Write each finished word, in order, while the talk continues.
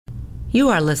You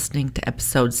are listening to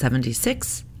episode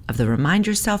 76 of the Remind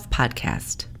Yourself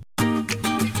podcast.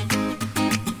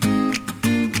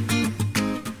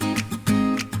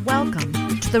 Welcome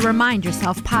to the Remind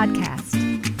Yourself podcast,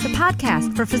 the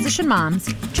podcast for physician moms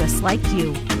just like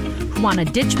you who want to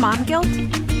ditch mom guilt,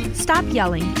 stop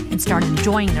yelling, and start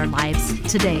enjoying their lives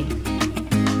today.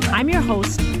 I'm your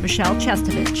host, Michelle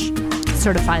Chestovich,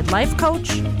 certified life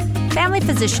coach, family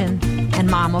physician, and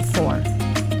mom of 4.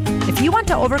 If you want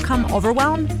to overcome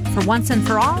overwhelm for once and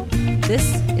for all, this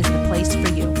is the place for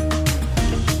you.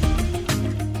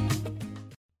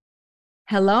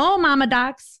 Hello, Mama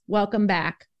Docs. Welcome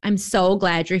back. I'm so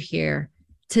glad you're here.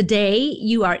 Today,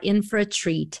 you are in for a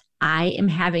treat. I am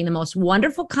having the most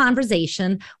wonderful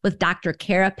conversation with Dr.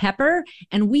 Kara Pepper,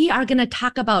 and we are going to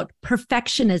talk about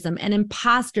perfectionism and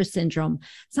imposter syndrome,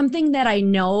 something that I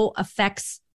know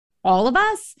affects all of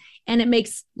us, and it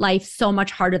makes life so much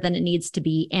harder than it needs to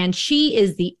be. And she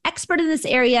is the expert in this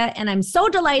area, and I'm so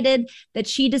delighted that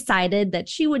she decided that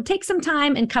she would take some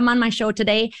time and come on my show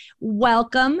today.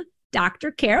 Welcome, Dr.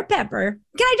 Kara Pepper.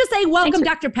 Can I just say welcome,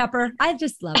 Dr. Pepper? I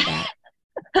just love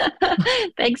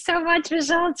that. Thanks so much,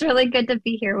 Michelle. It's really good to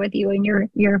be here with you and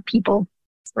your people.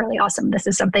 It's really awesome. This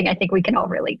is something I think we can all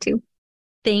relate to.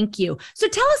 Thank you. So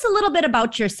tell us a little bit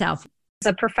about yourself. I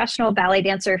was a professional ballet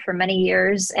dancer for many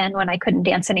years, and when I couldn't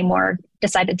dance anymore,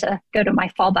 decided to go to my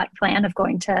fallback plan of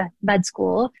going to med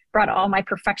school, brought all my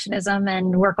perfectionism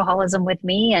and workaholism with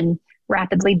me, and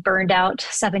rapidly burned out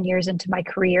 7 years into my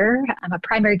career. I'm a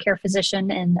primary care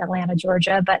physician in Atlanta,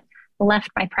 Georgia, but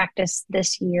left my practice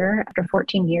this year after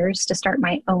 14 years to start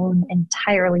my own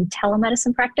entirely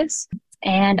telemedicine practice.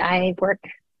 And I work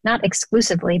not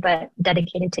exclusively, but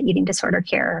dedicated to eating disorder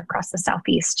care across the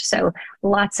Southeast. So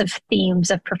lots of themes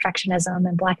of perfectionism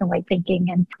and black and white thinking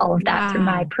and all of that through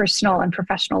my personal and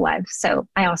professional lives. So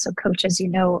I also coach, as you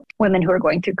know, women who are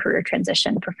going through career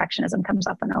transition. Perfectionism comes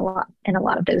up in a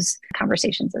lot of those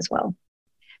conversations as well.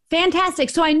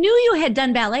 Fantastic. So I knew you had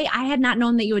done ballet. I had not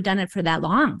known that you had done it for that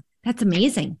long. That's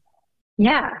amazing.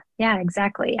 Yeah,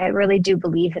 exactly. I really do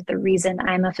believe that the reason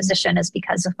I'm a physician is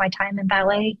because of my time in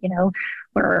ballet. You know,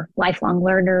 we're lifelong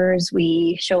learners.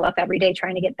 We show up every day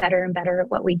trying to get better and better at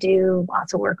what we do.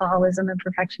 Lots of workaholism and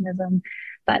perfectionism,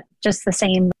 but just the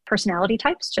same personality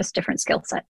types, just different skill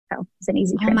set. So it's an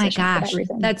easy transition. Oh my gosh,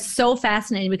 that's so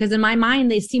fascinating because in my mind,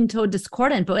 they seem so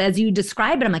discordant. But as you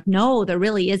describe it, I'm like, no, there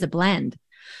really is a blend.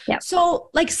 Yeah. So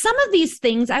like some of these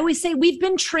things, I always say we've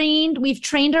trained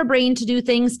our brain to do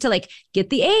things to like get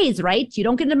the A's, right? You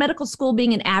don't get into medical school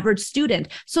being an average student.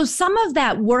 So some of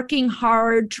that working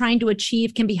hard, trying to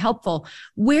achieve can be helpful.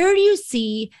 Where do you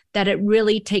see that it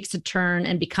really takes a turn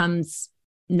and becomes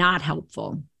not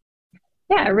helpful?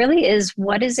 Yeah, it really is.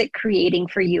 What is it creating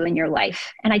for you in your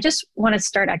life? And I just want to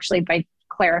start actually by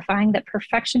clarifying that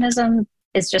perfectionism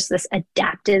is just this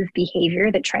adaptive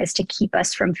behavior that tries to keep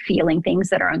us from feeling things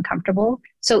that are uncomfortable.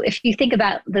 So if you think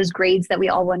about those grades that we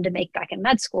all wanted to make back in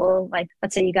med school, like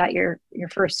let's say you got your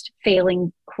first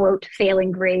failing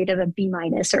grade of a B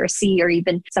minus or a C or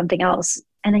even something else.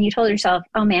 And then you told yourself,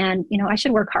 oh man, I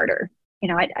should work harder.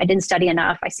 I didn't study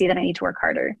enough. I see that I need to work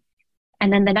harder.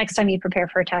 And then the next time you prepare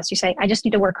for a test, you say, I just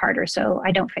need to work harder so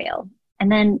I don't fail. And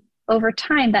then over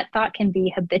time, that thought can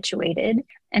be habituated.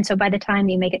 And so by the time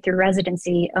you make it through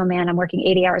residency, oh man, I'm working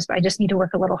 80 hours, but I just need to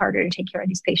work a little harder to take care of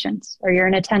these patients. Or you're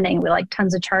an attending with like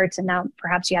tons of charts, and now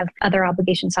perhaps you have other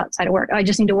obligations outside of work. Oh, I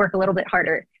just need to work a little bit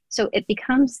harder. So it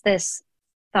becomes this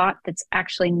thought that's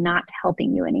actually not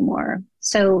helping you anymore.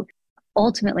 So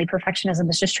ultimately, perfectionism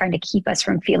is just trying to keep us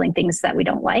from feeling things that we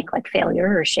don't like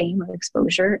failure or shame or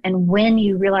exposure. And when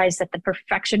you realize that the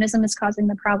perfectionism is causing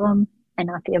the problem, and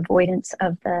not the avoidance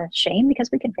of the shame, because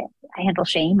we can handle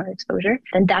shame or exposure,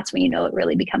 then that's when you know it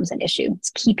really becomes an issue. It's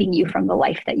keeping you from the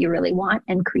life that you really want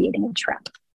and creating a trap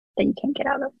that you can't get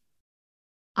out of.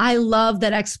 I love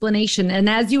that explanation. And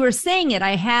as you were saying it,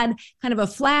 I had kind of a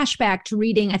flashback to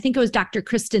reading, I think it was Dr.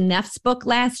 Kristin Neff's book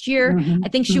last year. I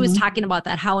think she was talking about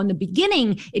that, how in the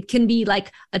beginning, it can be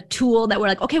like a tool that we're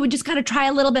like, okay, we just got to try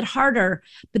a little bit harder.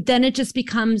 But then it just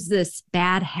becomes this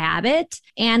bad habit.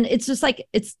 And it's just like,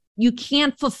 you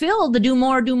can't fulfill the do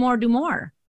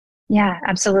more. Yeah,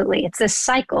 absolutely. It's this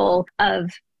cycle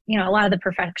of, a lot of the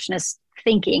perfectionist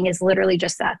thinking is literally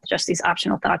just that, just these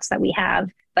optional thoughts that we have.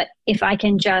 But if I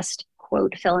can just,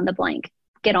 quote, fill in the blank,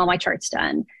 get all my charts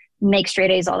done, make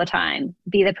straight A's all the time,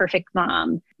 be the perfect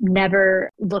mom, never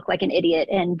look like an idiot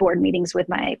in board meetings with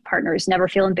my partners, never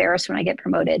feel embarrassed when I get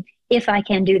promoted. If I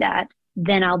can do that,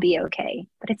 then I'll be okay.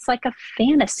 But it's like a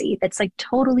fantasy that's like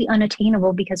totally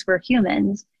unattainable because we're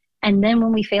humans. And then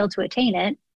when we fail to attain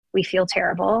it, we feel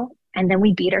terrible. And then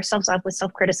we beat ourselves up with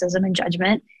self-criticism and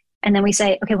judgment. And then we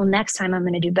say, okay, well, next time I'm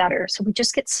going to do better. So we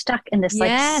just get stuck in this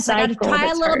yes, cycle. I got to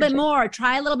try a little bit more,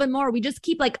 try a little bit more. We just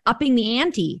keep like upping the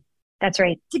ante. That's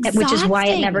right. Which is why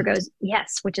it never goes.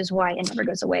 Yes. Which is why it never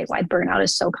goes away. Why burnout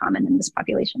is so common in this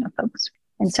population of folks.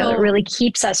 And so it really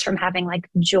keeps us from having like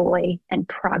joy and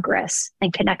progress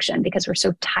and connection because we're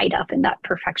so tied up in that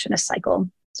perfectionist cycle.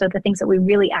 So the things that we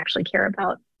really actually care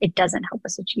about, it doesn't help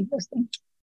us achieve those things.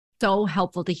 So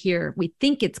helpful to hear. We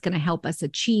think it's going to help us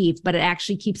achieve, but it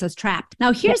actually keeps us trapped.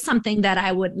 Now, here's something that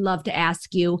I would love to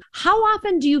ask you. How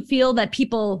often do you feel that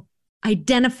people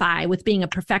identify with being a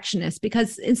perfectionist?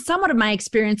 Because in somewhat of my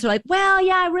experience, they're like, well,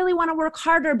 yeah, I really want to work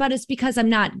harder, but it's because I'm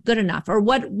not good enough. Or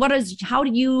how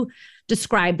do you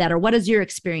describe that? Or what has your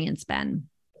experience been?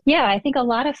 Yeah, I think a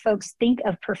lot of folks think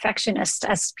of perfectionists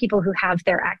as people who have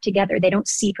their act together. They don't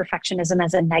see perfectionism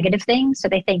as a negative thing. So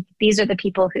they think these are the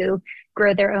people who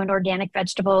grow their own organic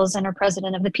vegetables and are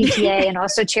president of the PTA and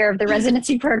also chair of the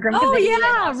residency program. Oh,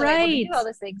 yeah, right. Do all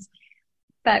those things.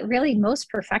 But really, most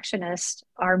perfectionists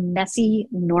are messy,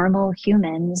 normal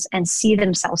humans and see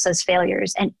themselves as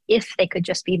failures. And if they could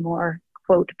just be more,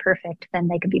 quote, perfect, then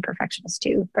they could be perfectionists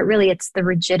too. But really, it's the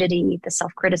rigidity, the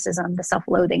self-criticism, the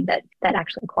self-loathing that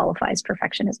actually qualifies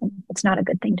perfectionism. It's not a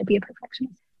good thing to be a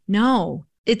perfectionist. No,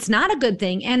 it's not a good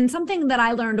thing. And something that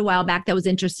I learned a while back that was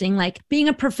interesting, like being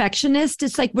a perfectionist,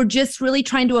 it's like we're just really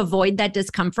trying to avoid that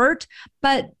discomfort.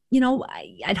 But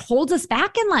it holds us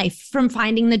back in life from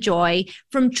finding the joy,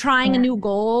 from trying a new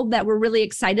goal that we're really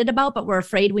excited about, but we're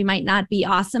afraid we might not be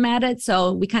awesome at it.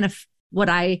 So we kind of, what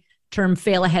I term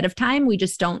fail ahead of time. We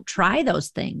just don't try those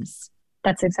things.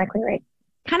 That's exactly right.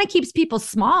 Kind of keeps people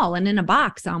small and in a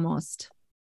box almost.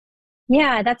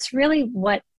 Yeah, that's really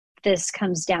what this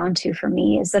comes down to for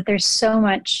me, is that there's so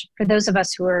much, for those of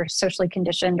us who are socially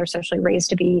conditioned or socially raised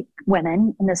to be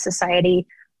women in this society,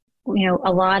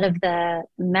 a lot of the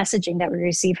messaging that we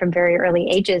receive from very early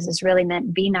ages is really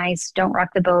meant be nice, don't rock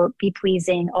the boat, be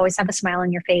pleasing, always have a smile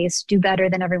on your face, do better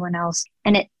than everyone else.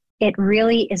 And it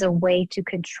really is a way to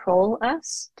control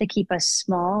us, to keep us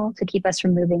small, to keep us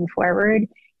from moving forward.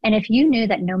 And if you knew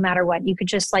that no matter what, you could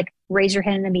just like raise your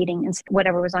hand in a meeting and say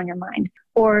whatever was on your mind,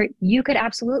 or you could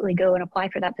absolutely go and apply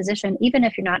for that position, even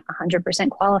if you're not 100%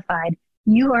 qualified,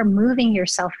 you are moving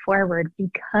yourself forward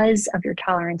because of your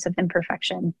tolerance of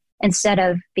imperfection, instead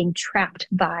of being trapped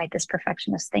by this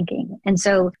perfectionist thinking. And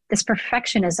so this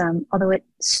perfectionism, although it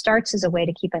starts as a way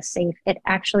to keep us safe, it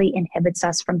actually inhibits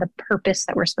us from the purpose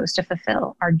that we're supposed to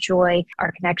fulfill, our joy,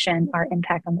 our connection, our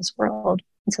impact on this world.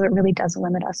 And so it really does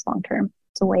limit us long term.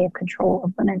 It's a way of control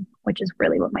of women, which is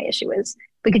really what my issue is.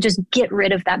 If we could just get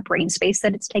rid of that brain space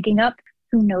that it's taking up,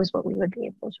 who knows what we would be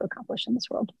able to accomplish in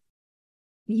this world.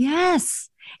 Yes.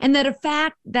 And that a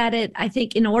fact that it, I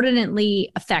think,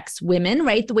 inordinately affects women,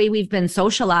 right? The way we've been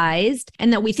socialized,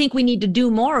 and that we think we need to do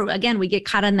more. Again, we get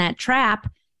caught in that trap,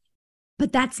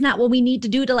 but that's not what we need to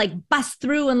do to like bust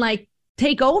through and like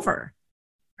take over.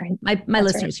 Right. My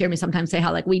listeners hear me sometimes say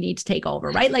how like we need to take over,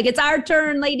 right? Like it's our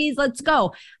turn, ladies, let's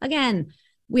go. Again,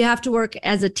 we have to work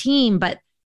as a team, but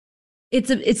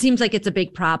it seems like it's a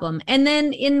big problem. And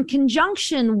then in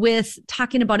conjunction with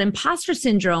talking about imposter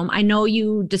syndrome, I know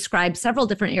you described several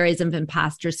different areas of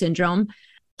imposter syndrome.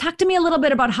 Talk to me a little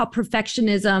bit about how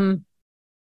perfectionism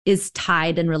is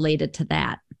tied and related to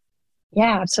that.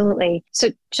 Yeah, absolutely.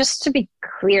 So just to be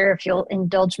clear, if you'll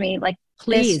indulge me, like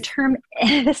please.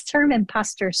 This term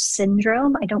imposter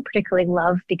syndrome, I don't particularly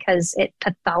love because it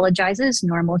pathologizes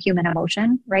normal human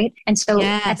emotion, right? And so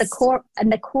at the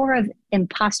core of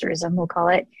imposterism, we'll call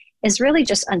it, is really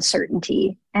just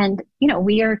uncertainty. And,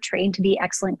 we are trained to be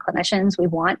excellent clinicians. We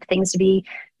want things to be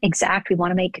exact. We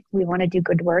want to do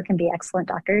good work and be excellent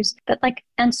doctors. But like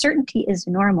uncertainty is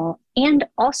normal. And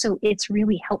also it's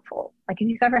really helpful. Like if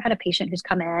you've ever had a patient who's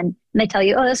come in and they tell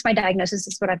you, oh, this is my diagnosis,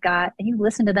 this is what I've got. And you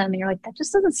listen to them and you're like, that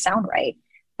just doesn't sound right.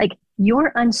 Like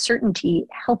your uncertainty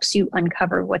helps you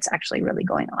uncover what's actually really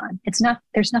going on.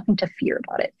 There's nothing to fear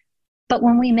about it. But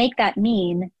when we make that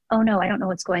mean, oh no, I don't know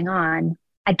what's going on,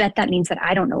 I bet that means that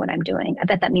I don't know what I'm doing. I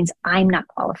bet that means I'm not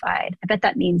qualified. I bet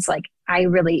that means like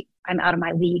I'm out of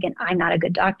my league and I'm not a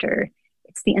good doctor.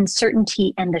 It's the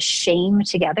uncertainty and the shame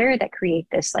together that create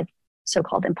this like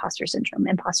so-called imposter syndrome,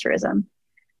 imposterism.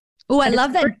 Oh, I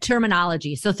love that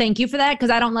terminology. So thank you for that, because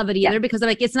I don't love it either, because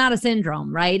like it's not a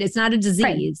syndrome, right? It's not a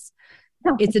disease.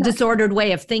 Right. No, it's a disordered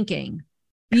way of thinking.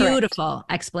 Beautiful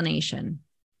explanation.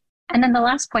 And then the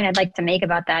last point I'd like to make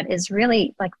about that is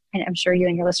really like, and I'm sure you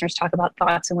and your listeners talk about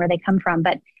thoughts and where they come from,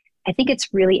 but I think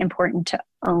it's really important to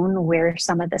own where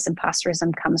some of this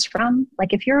imposterism comes from.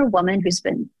 Like if you're a woman who's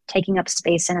been taking up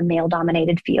space in a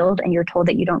male-dominated field and you're told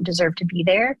that you don't deserve to be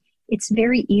there, it's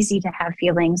very easy to have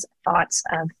feelings, thoughts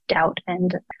of doubt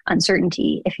and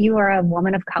uncertainty. If you are a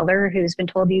woman of color who's been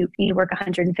told you need to work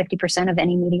 150% of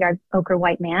any mediocre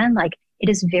white man, like it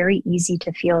is very easy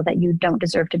to feel that you don't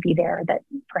deserve to be there, that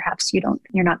perhaps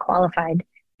you're not qualified.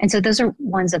 And so those are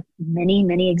ones of many,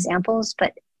 many examples,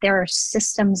 but there are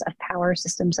systems of power,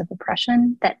 systems of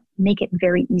oppression that make it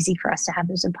very easy for us to have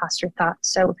those imposter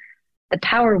thoughts. So the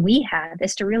power we have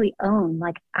is to really own,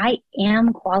 like, I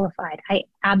am qualified. I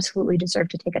absolutely deserve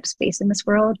to take up space in this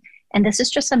world. And this is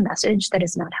just a message that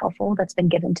is not helpful, that's been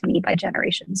given to me by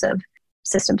generations of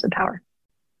systems of power.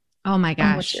 Oh my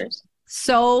gosh.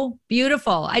 So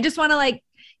beautiful. I just want to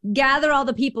gather all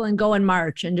the people and go and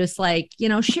march and just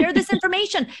share this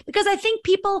information, because I think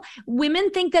women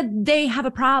think that they have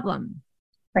a problem.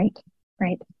 Right.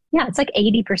 Yeah, it's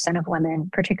 80% of women,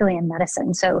 particularly in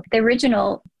medicine. So the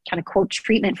original kind of quote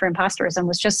treatment for imposterism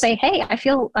was just say, hey, I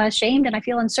feel ashamed and I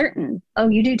feel uncertain. Oh,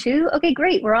 you do too? Okay,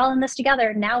 great. We're all in this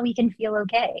together. Now we can feel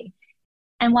okay.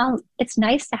 And while it's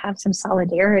nice to have some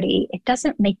solidarity, it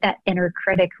doesn't make that inner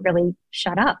critic really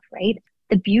shut up, right?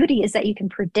 The beauty is that you can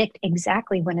predict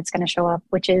exactly when it's going to show up,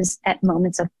 which is at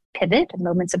moments of pivot,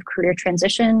 moments of career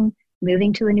transition,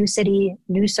 moving to a new city,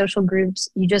 new social groups.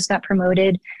 You just got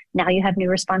promoted. Now you have new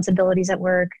responsibilities at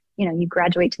work. You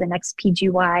graduate to the next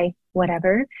PGY,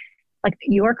 whatever.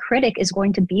 Your critic is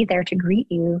going to be there to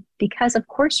greet you because, of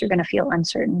course, you're going to feel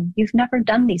uncertain. You've never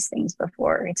done these things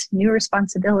before. It's new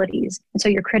responsibilities. And so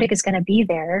your critic is going to be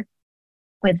there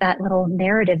with that little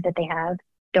narrative that they have.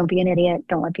 Don't be an idiot.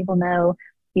 Don't let people know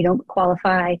you don't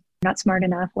qualify, not smart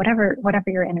enough, whatever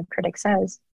your inner critic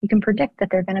says. You can predict that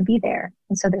they're going to be there.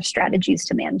 And so there's strategies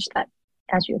to manage that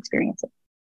as you experience it.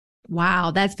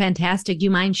 Wow, that's fantastic. Do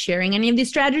you mind sharing any of these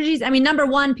strategies? I mean, number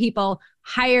one, people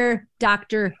hire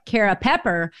Dr. Kara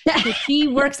Pepper. She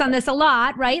works on this a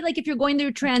lot, right? If you're going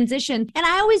through transition. And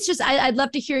I always I'd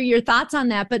love to hear your thoughts on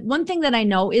that. But one thing that I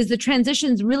know is the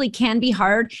transitions really can be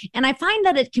hard. And I find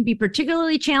that it can be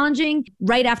particularly challenging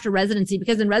right after residency,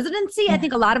 because in residency, I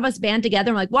think a lot of us band together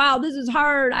and we're like, wow, this is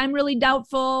hard. I'm really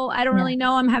doubtful. I don't really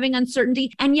know. I'm having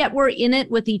uncertainty. And yet we're in it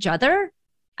with each other.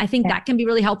 I think that can be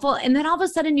really helpful. And then all of a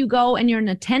sudden you go and you're an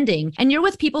attending and you're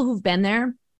with people who've been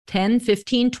there 10,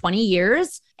 15, 20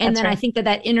 years. And then I think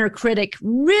that inner critic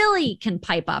really can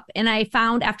pipe up. And I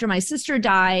found after my sister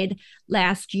died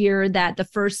last year that the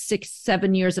first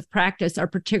 6-7 years of practice are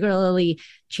particularly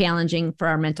challenging for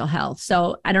our mental health.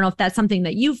 So I don't know if that's something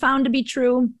that you found to be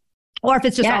true or if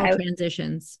it's just all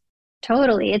transitions.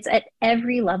 Totally. It's at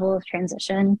every level of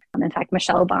transition. In fact,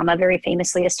 Michelle Obama very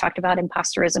famously has talked about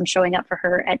imposterism showing up for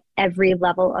her at every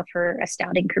level of her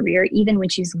astounding career, even when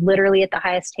she's literally at the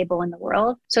highest table in the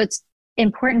world. So it's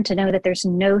important to know that there's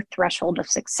no threshold of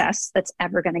success that's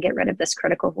ever going to get rid of this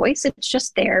critical voice. It's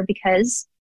just there because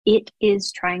it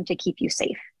is trying to keep you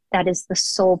safe. That is the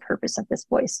sole purpose of this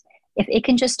voice. If it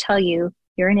can just tell you,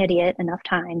 you're an idiot enough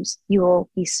times, you will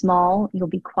be small, you'll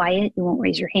be quiet, you won't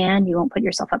raise your hand, you won't put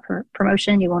yourself up for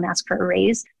promotion, you won't ask for a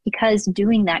raise, because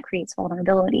doing that creates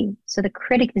vulnerability. So the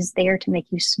critic is there to make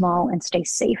you small and stay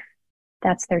safe.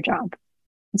 That's their job.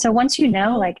 And so once you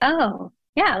know, oh,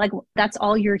 yeah, that's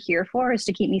all you're here for is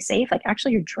to keep me safe.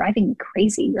 Actually, you're driving me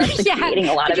crazy. You're actually creating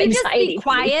a lot of anxiety. Just be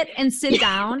quiet and sit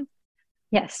down.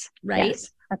 Yes. Right. Yes.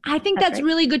 I think that's right.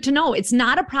 Really good to know. It's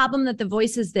not a problem that the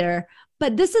voice is there,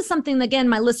 but this is something, again,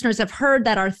 my listeners have heard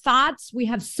that our thoughts, we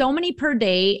have so many per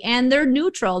day and they're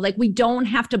neutral. We don't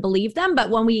have to believe them. But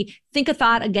when we think a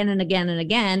thought again and again and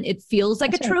again, it feels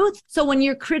like that's a truth. So when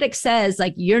your critic says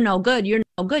you're no good, you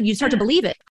start to believe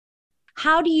it.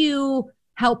 How do you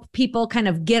help people kind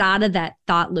of get out of that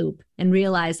thought loop and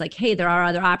realize hey, there are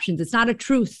other options. It's not a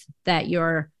truth that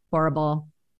you're horrible.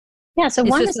 Yeah. So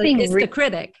one is being the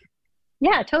critic.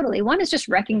 Yeah, totally. One is just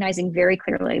recognizing very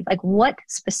clearly, what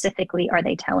specifically are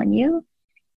they telling you?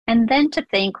 And then to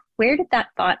think, where did that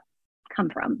thought come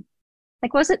from?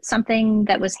 Was it something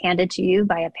that was handed to you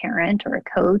by a parent or a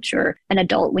coach or an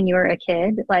adult when you were a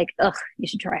kid? Ugh, you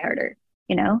should try harder,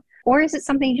 Or is it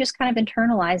something you just kind of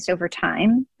internalized over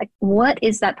time? What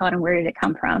is that thought and where did it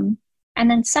come from? And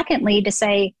then secondly, to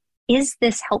say, is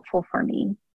this helpful for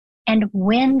me? And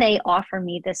when they offer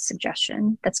me this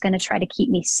suggestion that's going to try to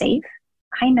keep me safe,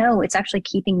 I know it's actually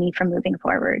keeping me from moving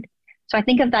forward. So I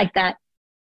think of that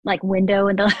window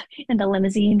in the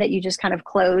limousine that you just kind of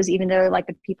close, even though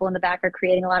the people in the back are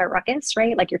creating a lot of ruckus,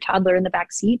 right? Your toddler in the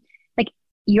back seat.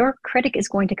 Your critic is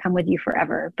going to come with you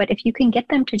forever. But if you can get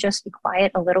them to just be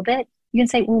quiet a little bit, you can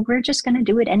say, well, we're just going to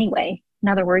do it anyway. In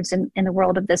other words, in the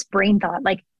world of this brain thought,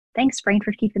 thanks brain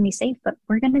for keeping me safe, but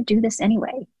we're going to do this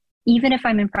anyway. even if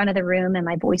I'm in front of the room and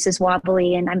my voice is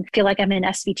wobbly and I feel like I'm in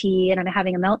SVT and I'm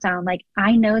having a meltdown, like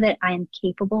I know that I am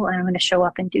capable and I'm going to show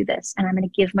up and do this. And I'm going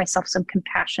to give myself some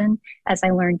compassion as I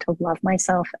learn to love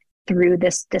myself through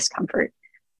this discomfort.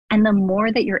 And the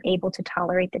more that you're able to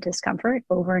tolerate the discomfort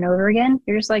over and over again,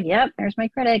 you're just like, yep, there's my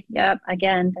critic. Yep,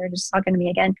 again, they're just talking to me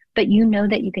again. But you know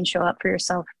that you can show up for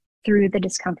yourself through the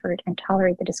discomfort and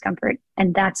tolerate the discomfort.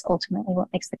 And that's ultimately what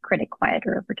makes the critic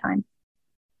quieter over time.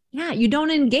 Yeah, you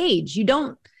don't engage. You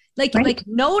don't like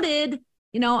noted,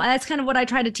 that's kind of what I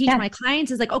try to teach my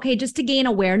clients is like, okay, just to gain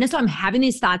awareness. So I'm having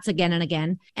these thoughts again and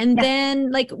again. And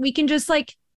then like, we can just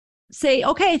like say,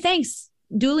 okay, thanks.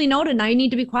 Duly noted. Now you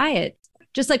need to be quiet.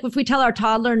 Just like if we tell our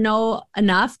toddler no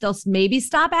enough, they'll maybe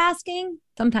stop asking.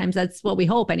 Sometimes that's what we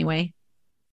hope anyway.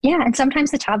 Yeah. And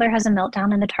sometimes the toddler has a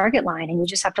meltdown in the Target line and you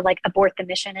just have to like abort the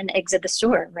mission and exit the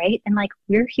store, right? And like,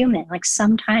 we're human. Like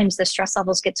sometimes the stress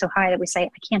levels get so high that we say,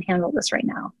 I can't handle this right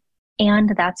now.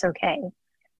 And that's okay.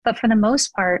 But for the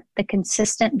most part, the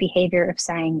consistent behavior of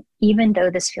saying, even though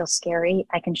this feels scary,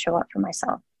 I can show up for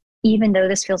myself. Even though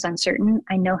this feels uncertain,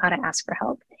 I know how to ask for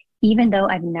help. Even though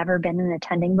I've never been an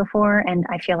attending before and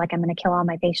I feel like I'm going to kill all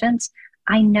my patients,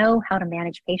 I know how to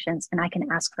manage patients and I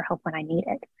can ask for help when I need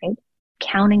it, right?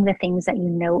 Counting the things that you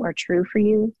know are true for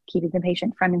you, keeping the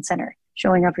patient front and center,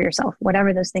 showing up for yourself,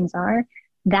 whatever those things are,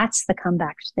 that's the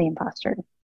comeback to the imposter.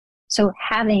 So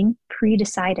having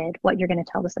pre-decided what you're going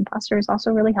to tell this imposter is also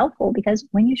really helpful because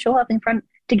when you show up in front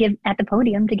to give at the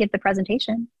podium to give the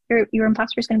presentation, your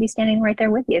imposter is going to be standing right there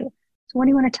with you. So what do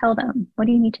you want to tell them? What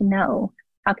do you need to know?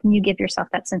 How can you give yourself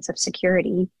that sense of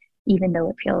security, even though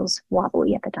it feels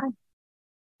wobbly at the time?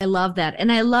 I love that.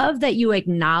 And I love that you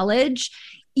acknowledge,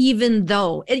 even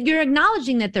though you're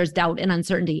acknowledging that there's doubt and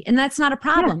uncertainty, and that's not a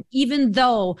problem, even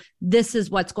though this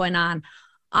is what's going on.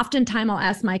 Oftentimes I'll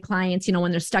ask my clients,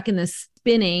 when they're stuck in this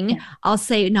spinning, I'll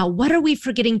say, now, what are we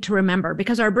forgetting to remember?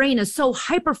 Because our brain is so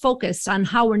hyper-focused on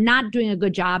how we're not doing a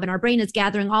good job and our brain is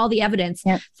gathering all the evidence.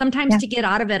 Sometimes to get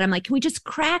out of it, I'm like, can we just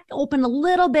crack open a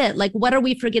little bit? Like, what are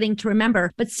we forgetting to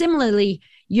remember? But similarly,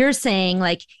 you're saying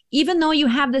like, even though you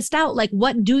have this doubt, like,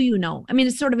 what do you know? I mean,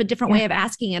 it's sort of a different way of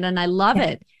asking it. And I love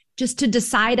it just to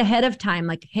decide ahead of time,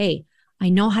 like, hey, I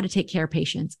know how to take care of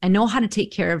patients. I know how to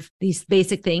take care of these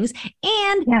basic things.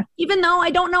 And even though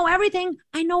I don't know everything,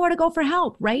 I know where to go for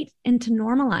help, right? And to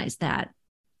normalize that.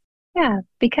 Yeah,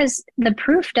 because the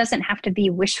proof doesn't have to be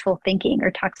wishful thinking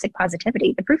or toxic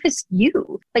positivity. The proof is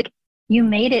you. Like you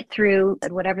made it through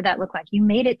whatever that looked like. You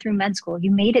made it through med school.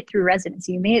 You made it through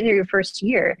residency. You made it through your first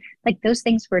year. Like those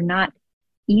things were not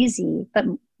easy, but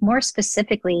more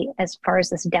specifically, as far as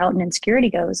this doubt and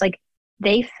insecurity goes, like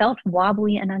they felt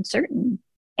wobbly and uncertain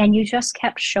and you just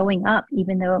kept showing up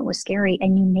even though it was scary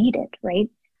and you made it, right?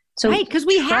 So because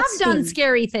we have done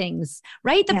scary things,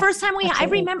 right? The first time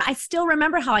I still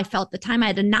remember how I felt the time I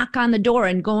had to knock on the door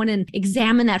and go in and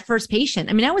examine that first patient.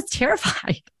 I mean, I was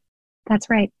terrified. That's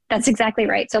right. That's exactly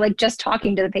right. So like just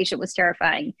talking to the patient was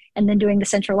terrifying. And then doing the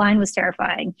central line was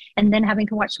terrifying. And then having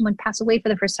to watch someone pass away for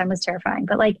the first time was terrifying.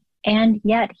 But like, and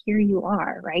yet here you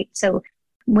are, right? So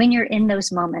when you're in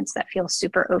those moments that feel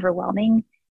super overwhelming,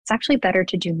 it's actually better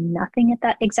to do nothing at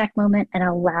that exact moment and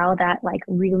allow that like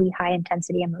really high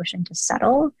intensity emotion to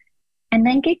settle and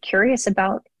then get curious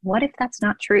about what if that's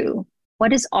not true?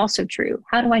 What is also true?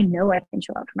 How do I know I can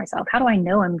show up for myself? How do I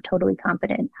know I'm totally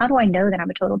competent? How do I know that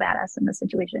I'm a total badass in this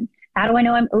situation? How do I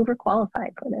know I'm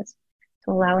overqualified for this?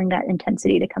 So allowing that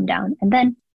intensity to come down and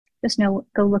then just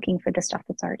go looking for the stuff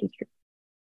that's already true.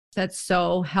 That's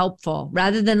so helpful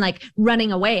rather than like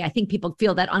running away. I think people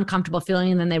feel that uncomfortable feeling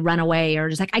and then they run away or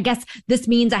just like, I guess this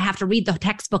means I have to read the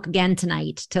textbook again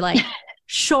tonight to like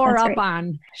shore up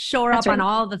on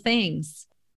all the things.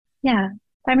 Yeah.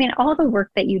 I mean, all the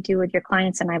work that you do with your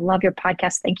clients, and I love your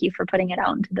podcast, thank you for putting it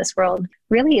out into this world,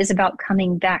 really is about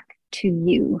coming back to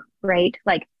you, right?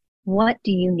 Like, what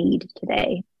do you need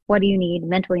today? What do you need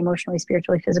mentally, emotionally,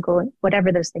 spiritually, physically,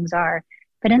 whatever those things are?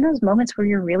 But in those moments where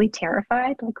you're really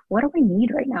terrified, like, what do I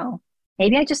need right now?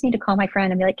 Maybe I just need to call my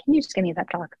friend and be like, can you just give me a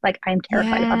pep talk? Like, I'm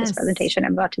terrified about this presentation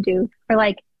I'm about to do. Or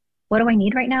like, what do I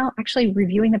need right now? Actually,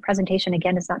 reviewing the presentation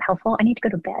again is not helpful. I need to go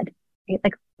to bed. Right?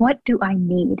 Like, what do I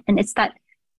need? And it's that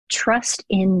trust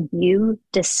in you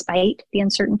despite the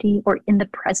uncertainty or in the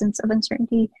presence of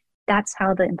uncertainty. That's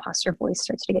how the imposter voice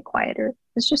starts to get quieter.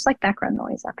 It's just like background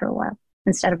noise after a while,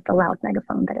 instead of the loud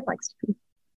megaphone that it likes to be.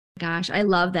 Gosh, I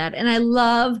love that. And I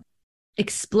love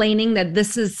explaining that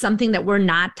this is something that we're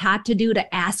not taught to do,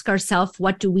 to ask ourselves,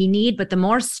 what do we need? But the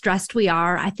more stressed we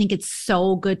are, I think it's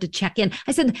so good to check in.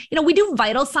 I said, we do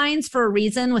vital signs for a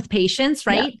reason with patients,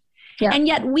 right? Yeah. Yeah. And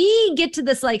yet we get to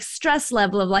this like stress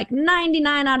level of like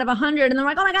 99 out of 100. And they're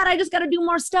like, oh my God, I just got to do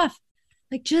more stuff.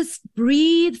 Like just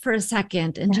breathe for a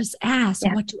second and just ask,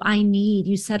 what do I need?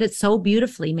 You said it so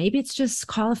beautifully. Maybe it's just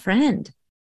call a friend.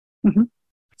 Mm-hmm.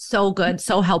 So good.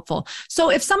 So helpful. So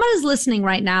if someone is listening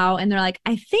right now and they're like,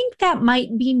 I think that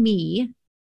might be me.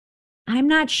 I'm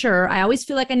not sure. I always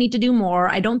feel like I need to do more.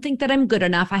 I don't think that I'm good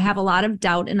enough. I have a lot of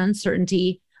doubt and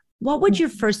uncertainty. What would your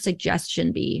first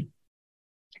suggestion be?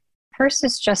 First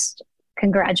is just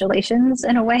congratulations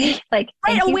in a way. Like,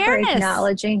 thank you for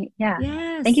acknowledging. Yeah.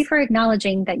 Yes. Thank you for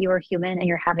acknowledging that you are human and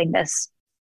you're having this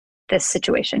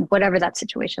situation, whatever that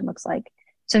situation looks like.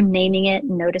 So naming it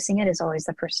and noticing it is always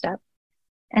the first step.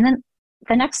 And then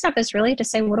the next step is really to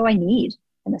say, what do I need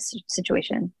in this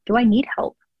situation? Do I need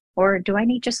help? Or do I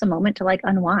need just a moment to like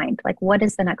unwind? Like, what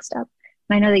is the next step?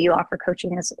 And I know that you offer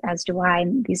coaching as do I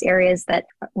in these areas that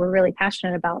we're really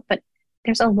passionate about, but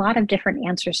there's a lot of different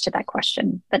answers to that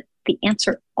question. But the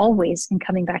answer always in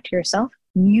coming back to yourself,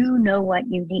 you know what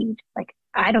you need. Like,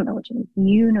 I don't know what you need.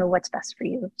 You know what's best for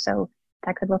you. So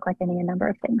that could look like a number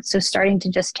of things. So starting to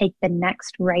just take the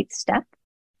next right step.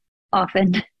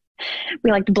 Often we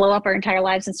like to blow up our entire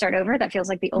lives and start over. That feels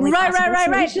like the only right.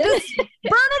 solution. Just burn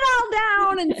it all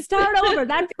down and start over.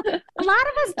 That's a lot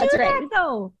of us do that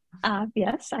though.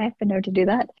 Yes, I have been known to do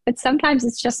that. But sometimes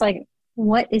it's just like,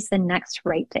 what is the next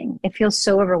right thing? It feels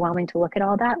so overwhelming to look at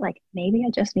all that. Like, maybe I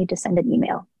just need to send an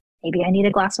email. Maybe I need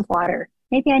a glass of water.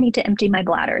 Maybe I need to empty my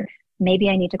bladder. Maybe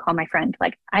I need to call my friend.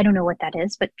 Like, I don't know what that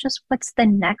is, but just what's the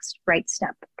next right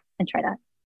step, and try that.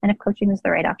 And if coaching is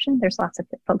the right option, there's lots of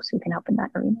folks who can help in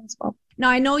that arena as well. Now,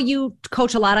 I know you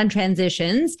coach a lot on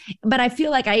transitions, but I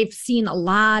feel like I've seen a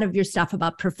lot of your stuff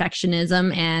about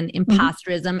perfectionism and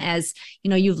imposterism as, you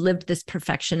know, you've lived this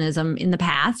perfectionism in the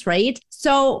past, right?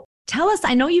 So tell us,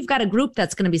 I know you've got a group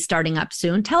that's going to be starting up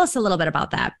soon. Tell us a little bit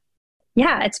about that.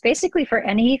 Yeah, it's basically for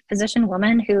any physician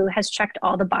woman who has checked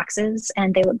all the boxes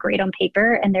and they look great on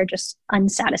paper and they're just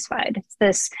unsatisfied. It's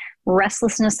this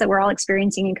restlessness that we're all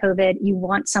experiencing in COVID. You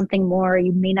want something more.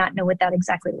 You may not know what that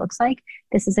exactly looks like.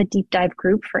 This is a deep dive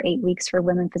group for 8 weeks for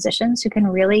women physicians who can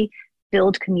really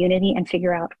build community and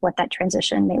figure out what that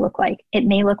transition may look like. It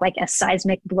may look like a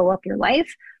seismic blow up your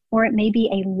life, or it may be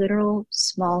a literal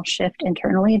small shift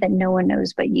internally that no one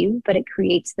knows but you, but it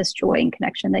creates this joy and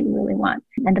connection that you really want.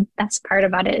 And the best part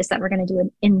about it is that we're going to do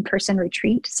an in-person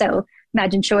retreat. So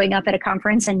imagine showing up at a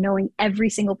conference and knowing every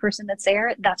single person that's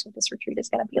there. That's what this retreat is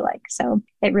going to be like. So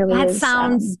it really that is. That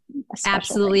sounds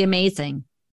absolutely amazing.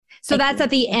 So that's at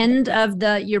the end of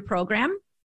your program?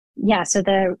 Yeah. So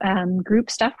the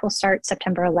group stuff will start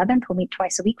September 11th. We'll meet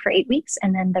twice a week for 8 weeks.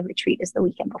 And then the retreat is the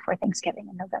weekend before Thanksgiving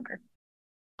in November.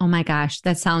 Oh my gosh,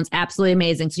 that sounds absolutely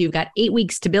amazing. So you've got 8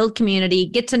 weeks to build community,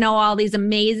 get to know all these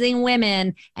amazing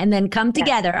women, and then come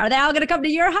together. Yes. Are they all going to come to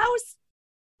your house?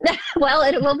 Well,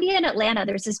 it will be in Atlanta.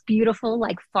 There's this beautiful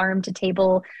like farm to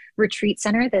table retreat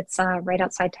center that's right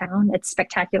outside town. It's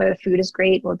spectacular. The food is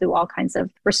great. We'll do all kinds of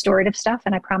restorative stuff.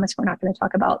 And I promise we're not going to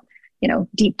talk about,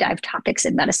 deep dive topics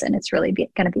in medicine. It's really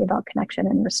going to be about connection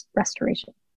and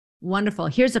restoration. Wonderful.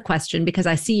 Here's a question, because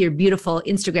I see your beautiful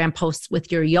Instagram posts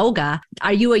with your yoga.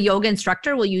 Are you a yoga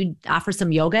instructor? Will you offer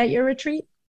some yoga at your retreat?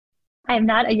 I am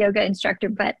not a yoga instructor,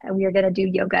 but we are going to do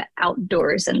yoga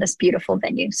outdoors in this beautiful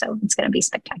venue. So it's going to be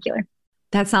spectacular.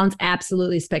 That sounds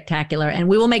absolutely spectacular. And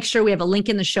we will make sure we have a link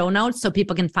in the show notes so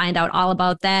people can find out all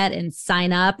about that and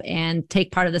sign up and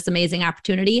take part of this amazing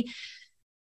opportunity.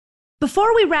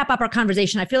 Before we wrap up our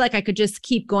conversation, I feel like I could just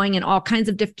keep going in all kinds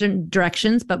of different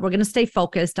directions, but we're going to stay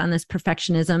focused on this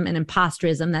perfectionism and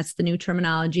imposterism. That's the new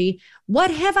terminology. What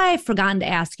have I forgotten to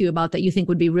ask you about that you think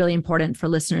would be really important for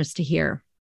listeners to hear,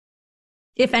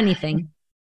 if anything?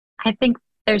 I think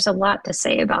there's a lot to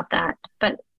say about that,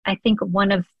 but I think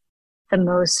one of the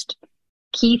most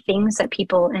key things that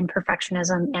people in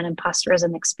perfectionism and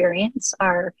imposterism experience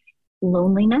are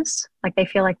loneliness. Like they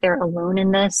feel like they're alone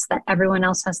in this, that everyone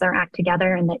else has their act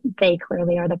together and that they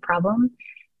clearly are the problem.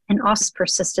 And also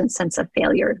persistent sense of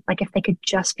failure. Like if they could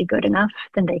just be good enough,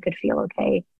 then they could feel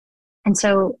okay. And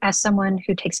so as someone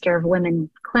who takes care of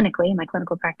women clinically in my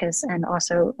clinical practice and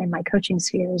also in my coaching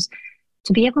spheres,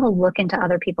 to be able to look into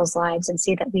other people's lives and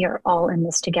see that we are all in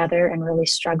this together and really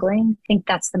struggling, I think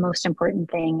that's the most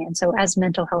important thing. And so as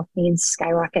mental health needs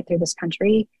skyrocket through this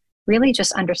country, really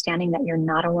just understanding that you're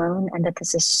not alone and that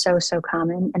this is so, so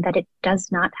common and that it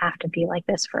does not have to be like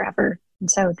this forever. And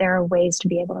so there are ways to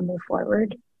be able to move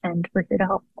forward, and we're here to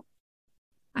help.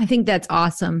 I think that's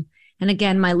awesome. And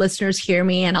again, my listeners hear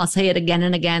me and I'll say it again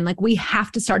and again, like we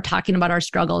have to start talking about our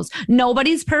struggles.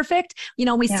 Nobody's perfect. You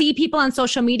know, we see people on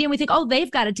social media and we think, oh,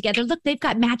 they've got it together. Look, they've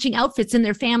got matching outfits in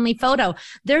their family photo.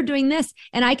 They're doing this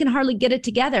and I can hardly get it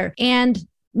together. And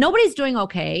nobody's doing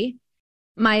okay.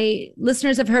 My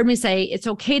listeners have heard me say, it's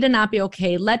okay to not be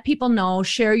okay. Let people know,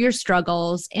 share your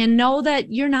struggles, and know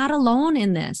that you're not alone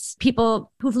in this.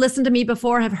 People who've listened to me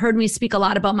before have heard me speak a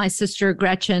lot about my sister,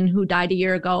 Gretchen, who died a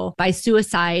year ago by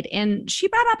suicide. And she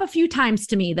brought up a few times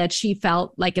to me that she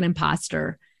felt like an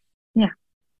imposter. Yeah.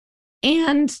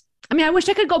 And I mean, I wish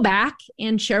I could go back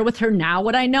and share with her now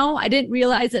what I know. I didn't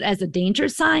realize it as a danger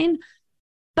sign,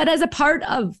 but as a part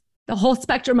of the whole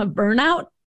spectrum of burnout,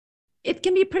 it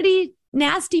can be pretty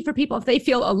nasty for people if they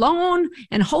feel alone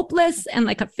and hopeless and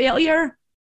like a failure.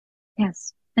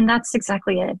 Yes. And that's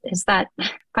exactly it, is that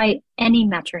by any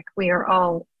metric, we are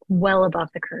all well above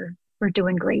the curve. We're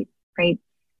doing great, right?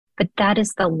 But that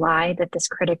is the lie that this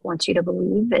critic wants you to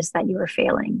believe, is that you are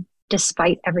failing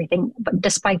despite everything, but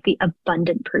despite the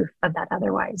abundant proof of that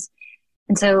otherwise.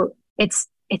 And so it's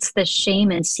the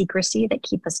shame and secrecy that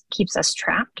keeps us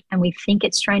trapped. And we think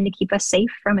it's trying to keep us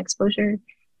safe from exposure.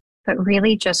 But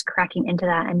really just cracking into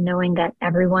that and knowing that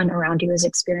everyone around you is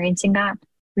experiencing that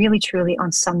really, truly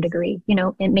on some degree. You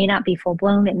know, it may not be full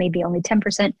blown, it may be only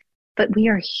 10%, but we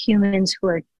are humans who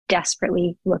are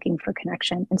desperately looking for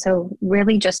connection. And so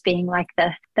really just being like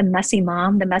the messy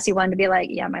mom, the messy one, to be like,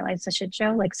 yeah, my life's a shit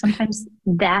show. Like sometimes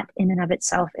that in and of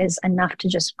itself is enough to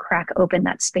just crack open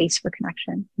that space for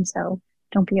connection. And so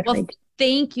don't be afraid. Well,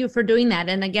 thank you for doing that.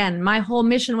 And again, my whole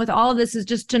mission with all of this is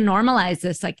just to normalize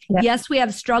this. Like, yes, we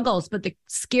have struggles, but the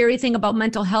scary thing about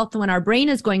mental health, when our brain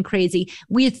is going crazy,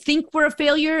 we think we're a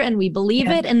failure and we believe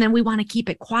it. And then we want to keep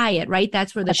it quiet, right?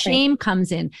 That's where the shame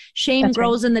comes in. Shame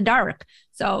grows in the dark.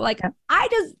 So like, I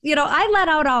just, I let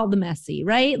out all the messy,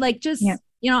 right? Like just,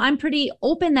 I'm pretty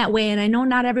open that way. And I know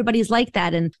not everybody's like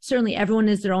that. And certainly everyone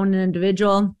is their own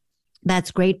individual.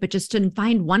 That's great. But just to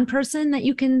find one person that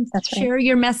you can share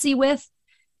your messy with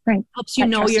helps you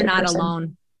know you're not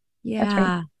alone.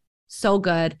 Yeah. So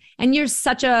good. And you're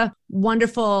such a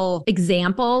wonderful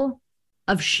example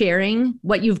of sharing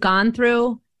what you've gone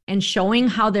through and showing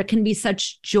how there can be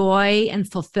such joy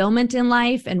and fulfillment in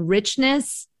life and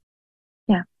richness.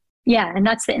 Yeah. Yeah. And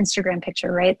that's the Instagram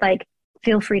picture, right? Like,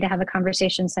 feel free to have a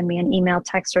conversation, send me an email,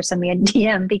 text, or send me a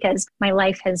DM, because my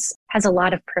life has a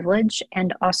lot of privilege.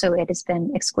 And also it has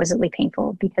been exquisitely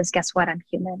painful because guess what? I'm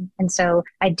human. And so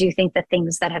I do think the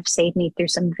things that have saved me through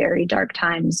some very dark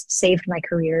times, saved my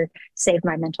career, saved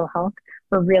my mental health,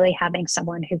 were really having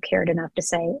someone who cared enough to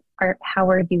say, how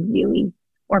are you really?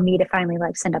 Or me to finally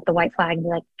like send up the white flag and be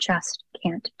like, just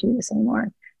can't do this anymore.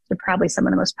 So probably some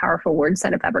of the most powerful words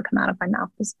that have ever come out of my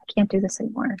mouth is, I can't do this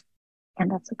anymore.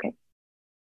 And that's okay.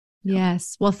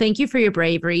 Yes. Well, thank you for your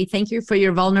bravery. Thank you for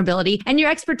your vulnerability and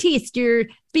your expertise. You're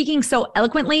speaking so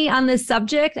eloquently on this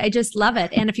subject. I just love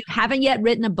it. And if you haven't yet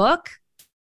written a book,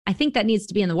 I think that needs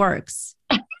to be in the works.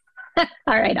 All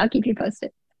right. I'll keep you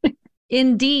posted.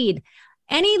 Indeed.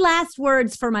 Any last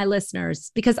words for my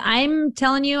listeners? Because I'm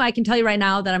telling you, I can tell you right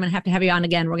now that I'm going to have you on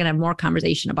again. We're going to have more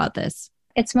conversation about this.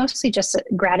 It's mostly just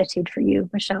gratitude for you,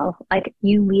 Michelle, like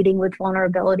you leading with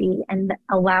vulnerability and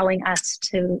allowing us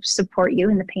to support you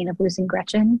in the pain of losing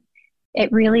Gretchen. It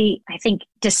really, I think,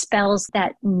 dispels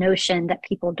that notion that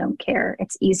people don't care.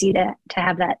 It's easy to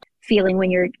have that feeling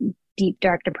when you're deep,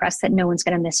 dark, depressed that no one's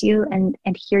going to miss you. And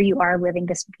here you are living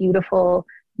this beautiful,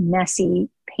 messy,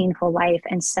 painful life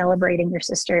and celebrating your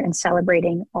sister and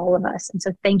celebrating all of us. And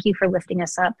so thank you for lifting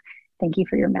us up. Thank you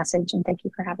for your message. And thank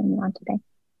you for having me on today.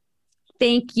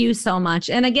 Thank you so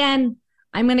much. And again,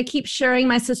 I'm going to keep sharing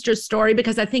my sister's story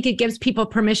because I think it gives people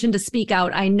permission to speak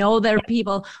out. I know there are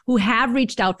people who have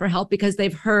reached out for help because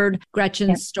they've heard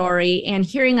Gretchen's story, and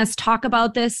hearing us talk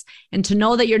about this and to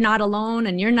know that you're not alone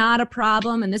and you're not a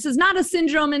problem. And this is not a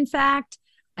syndrome. In fact,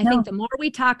 I think the more we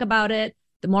talk about it,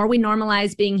 the more we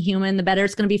normalize being human, the better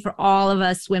it's going to be for all of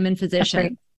us women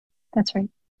physicians. That's right.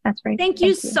 That's right. Thank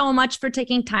you so much for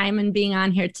taking time and being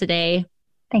on here today.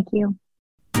 Thank you.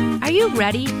 Are you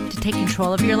ready to take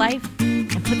control of your life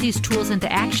and put these tools into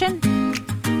action?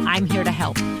 I'm here to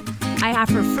help. I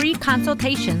offer free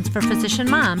consultations for physician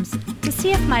moms to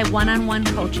see if my one-on-one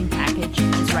coaching package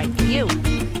is right for you.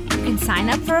 You can sign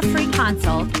up for a free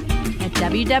consult at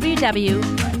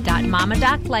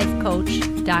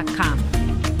www.mamadoclifecoach.com.